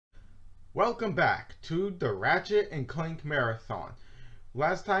Welcome back to the Ratchet and Clank Marathon.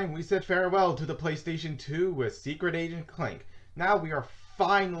 Last time we said farewell to the PlayStation 2 with Secret Agent Clank. Now we are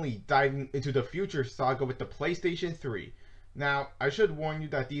finally diving into the future saga with the PlayStation 3. Now, I should warn you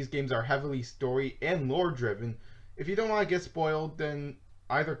that these games are heavily story and lore driven. If you don't want to get spoiled, then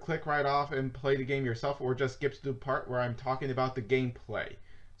either click right off and play the game yourself or just skip to the part where I'm talking about the gameplay.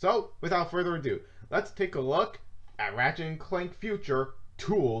 So, without further ado, let's take a look at Ratchet and Clank Future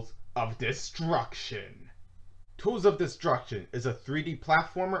Tools of Destruction. Tools of Destruction is a 3D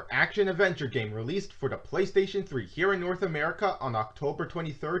platformer action-adventure game released for the PlayStation 3 here in North America on October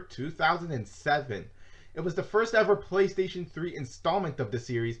 23, 2007. It was the first ever PlayStation 3 installment of the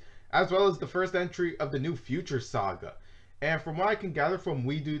series, as well as the first entry of the new Future Saga. And from what I can gather from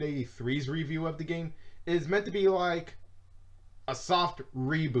WeDude83's review of the game, it is meant to be like a soft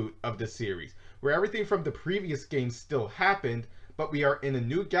reboot of the series, where everything from the previous games still happened, but we are in a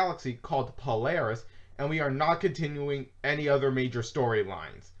new galaxy called Polaris, and we are not continuing any other major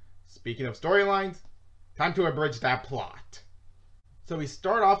storylines. Speaking of storylines, time to abridge that plot. So we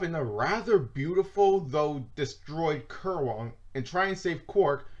start off in a rather beautiful, though destroyed Kerwang, and try and save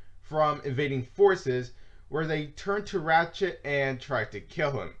Quark from invading forces, where they turn to Ratchet and try to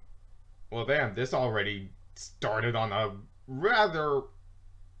kill him. Well damn, this already started on a rather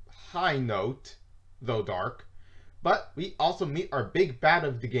high note, though dark. But we also meet our big bad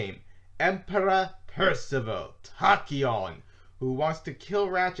of the game, Emperor Percival Tachyon, who wants to kill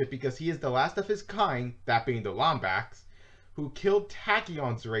Ratchet because he is the last of his kind, that being the Lombax, who killed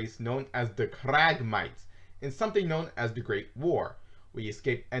Tachyon's race known as the Kragmites in something known as the Great War. We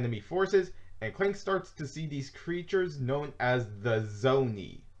escape enemy forces, and Clank starts to see these creatures known as the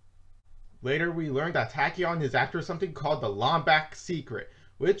Zoni. Later we learn that Tachyon is after something called the Lombax Secret,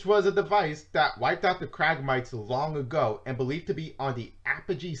 which was a device that wiped out the Kragmites long ago and believed to be on the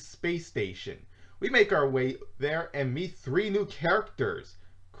Apogee space station. We make our way there and meet three new characters,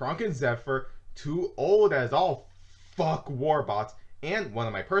 Kronk and Zephyr, two old as all fuck warbots, and one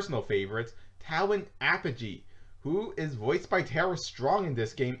of my personal favorites, Talon Apogee, who is voiced by Tara Strong in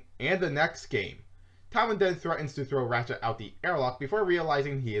this game and the next game. Talon then threatens to throw Ratchet out the airlock before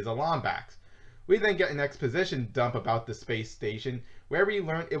realizing he is a Lombax. We then get an exposition dump about the space station, where we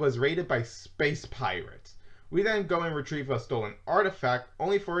learn it was raided by space pirates. We then go and retrieve a stolen artifact,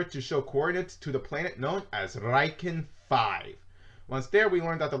 only for it to show coordinates to the planet known as Riken 5. Once there, we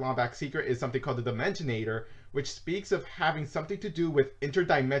learn that the Lombax secret is something called the Dimensionator, which speaks of having something to do with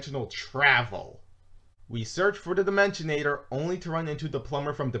interdimensional travel. We search for the Dimensionator, only to run into the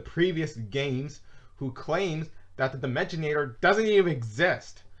plumber from the previous games, who claims that the Dimensionator doesn't even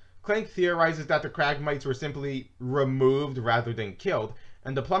exist. Clank theorizes that the Kragmites were simply removed rather than killed,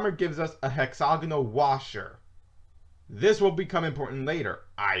 and the plumber gives us a hexagonal washer. This will become important later,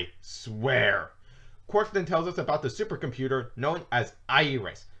 I swear. Quark then tells us about the supercomputer known as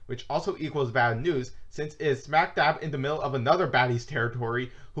Iris, which also equals bad news since it is smack dab in the middle of another baddie's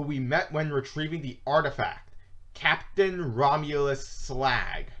territory who we met when retrieving the artifact, Captain Romulus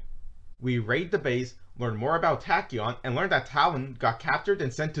Slag. We raid the base, learn more about Tachyon, and learn that Talon got captured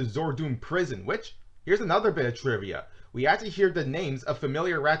and sent to Zordoom prison, which, here's another bit of trivia. We actually hear the names of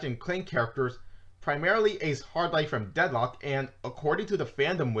familiar Ratchet and Clank characters, primarily Ace Hardlight from Deadlock, and, according to the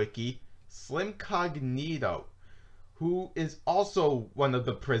fandom wiki, Slim Cognito, who is also one of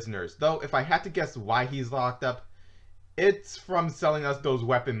the prisoners, though if I had to guess why he's locked up, it's from selling us those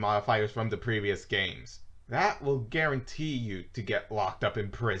weapon modifiers from the previous games. That will guarantee you to get locked up in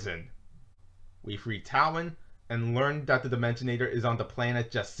prison. We free Talon, and learn that the Dimensionator is on the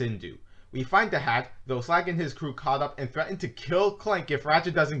planet Jacindu. We find the hack, though Slag and his crew caught up and threaten to kill Clank if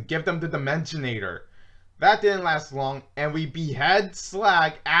Ratchet doesn't give them the Dimensionator. That didn't last long, and we behead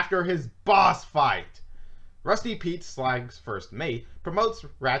Slag after his boss fight. Rusty Pete, Slag's first mate, promotes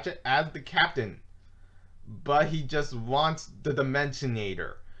Ratchet as the captain, but he just wants the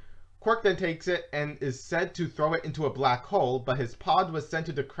Dimensionator. Quark then takes it and is said to throw it into a black hole, but his pod was sent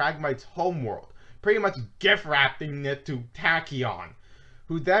to the Kragmites' homeworld, pretty much gift-wrapping it to Tachyon,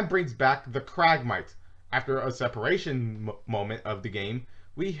 who then brings back the Kragmites. After a separation moment of the game,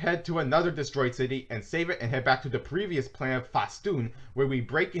 we head to another destroyed city and save it and head back to the previous planet Fastoon, where we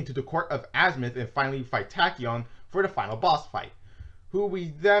break into the court of Azimuth and finally fight Tachyon for the final boss fight, who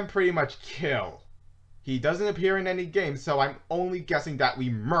we then pretty much kill. He doesn't appear in any game, so I'm only guessing that we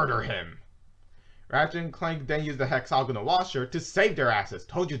murder him. Ratchet and Clank then use the hexagonal washer to save their asses.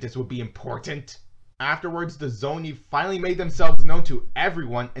 Told you this would be important. Afterwards, the Zoni finally made themselves known to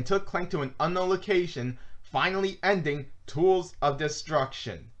everyone and took Clank to an unknown location, finally ending Tools of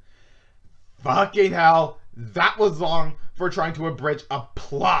Destruction. Fucking hell, that was long for trying to abridge a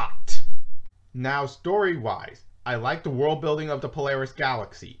plot. Now, story-wise, I like the world building of the Polaris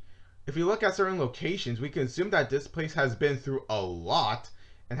Galaxy. If you look at certain locations, we can assume that this place has been through a lot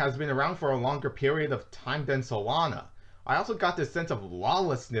and has been around for a longer period of time than Solana. I also got this sense of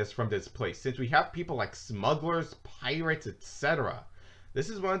lawlessness from this place, since we have people like smugglers, pirates, etc. This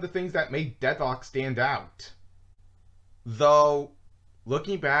is one of the things that made Deadlock stand out. Though,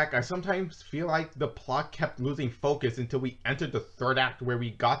 looking back, I sometimes feel like the plot kept losing focus until we entered the third act where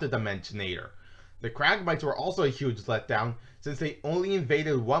we got the Dimensionator. The Cragmites were also a huge letdown, since they only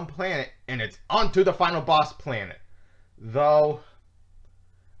invaded one planet and it's on to the final boss planet. Though,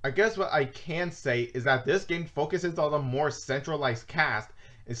 I guess what I can say is that this game focuses on a more centralized cast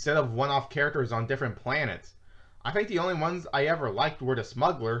instead of one-off characters on different planets. I think the only ones I ever liked were the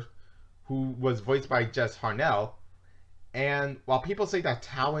Smuggler, who was voiced by Jess Harnell, and while people say that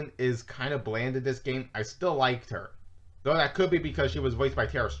Talon is kind of bland in this game, I still liked her. Though that could be because she was voiced by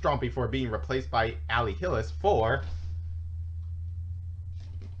Tara Strong before being replaced by Ali Hillis for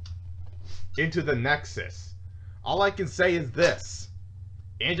Into the Nexus. All I can say is this: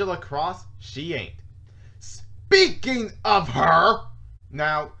 Angela Cross, she ain't. Speaking of her!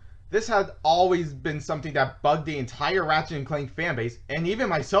 Now, this had always been something that bugged the entire Ratchet & Clank fanbase, and even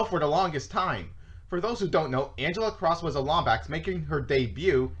myself for the longest time. For those who don't know, Angela Cross was a Lombax making her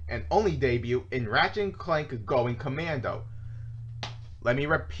debut, and only debut, in Ratchet & Clank Going Commando. Let me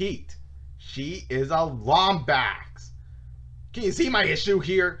repeat, she is a Lombax. Can you see my issue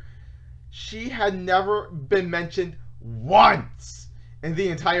here? She had never been mentioned once in the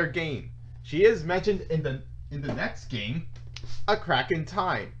entire game. She is mentioned in the next game, A Crack in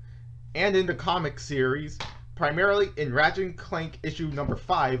Time, and in the comic series, primarily in Ratchet & Clank issue number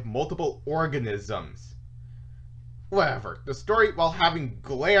 5, Multiple Organisms. Whatever, the story, while having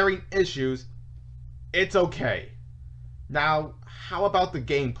glaring issues, it's okay. Now, how about the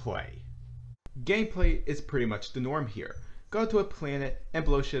gameplay? Gameplay is pretty much the norm here. Go to a planet and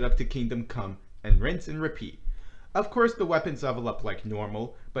blow shit up to Kingdom Come, and rinse and repeat. Of course, the weapons level up like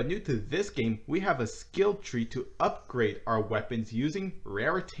normal, but new to this game, we have a skill tree to upgrade our weapons using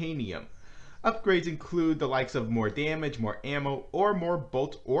Raritanium. Upgrades include the likes of more damage, more ammo, or more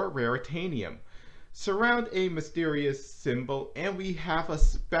bolts or Raritanium. Surround a mysterious symbol, and we have a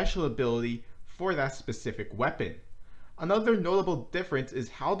special ability for that specific weapon. Another notable difference is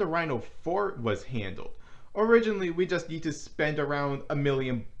how the Rhino 4 was handled. Originally, we just need to spend around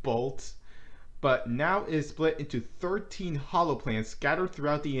 1,000,000 bolts, but now it is split into 13 holoplans scattered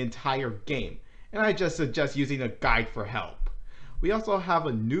throughout the entire game, and I just suggest using a guide for help. We also have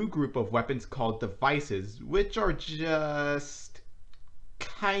a new group of weapons called devices, which are just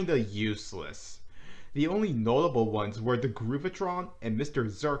kinda useless. The only notable ones were the Groovatron and Mr.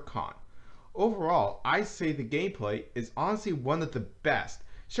 Zircon. Overall, I say the gameplay is honestly one of the best.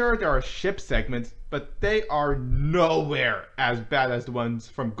 Sure, there are ship segments, but they are nowhere as bad as the ones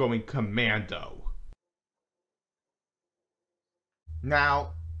from Going Commando.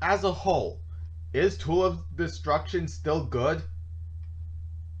 Now, as a whole, is Tool of Destruction still good?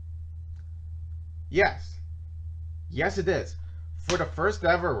 Yes. Yes, it is. For the first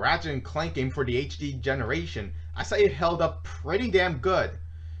ever Ratchet & Clank game for the HD generation, I say it held up pretty damn good.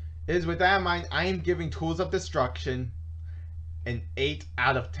 It is with that in mind, I am giving Tools of Destruction an 8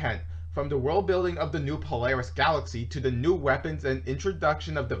 out of 10. From the world building of the new Polaris Galaxy to the new weapons and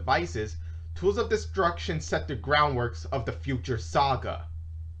introduction of devices, Tools of Destruction set the groundworks of the future saga.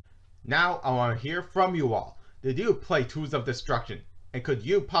 Now I want to hear from you all. Did you play Tools of Destruction? And could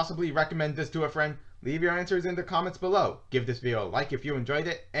you possibly recommend this to a friend? Leave your answers in the comments below. Give this video a like if you enjoyed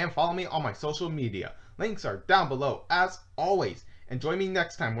it, and follow me on my social media. Links are down below as always. And join me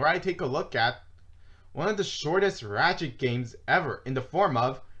next time where I take a look at one of the shortest Ratchet games ever in the form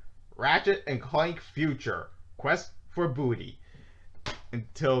of Ratchet & Clank Future Quest for Booty.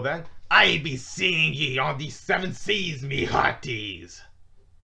 Until then, I be seeing ye on the 7 seas, me hearties.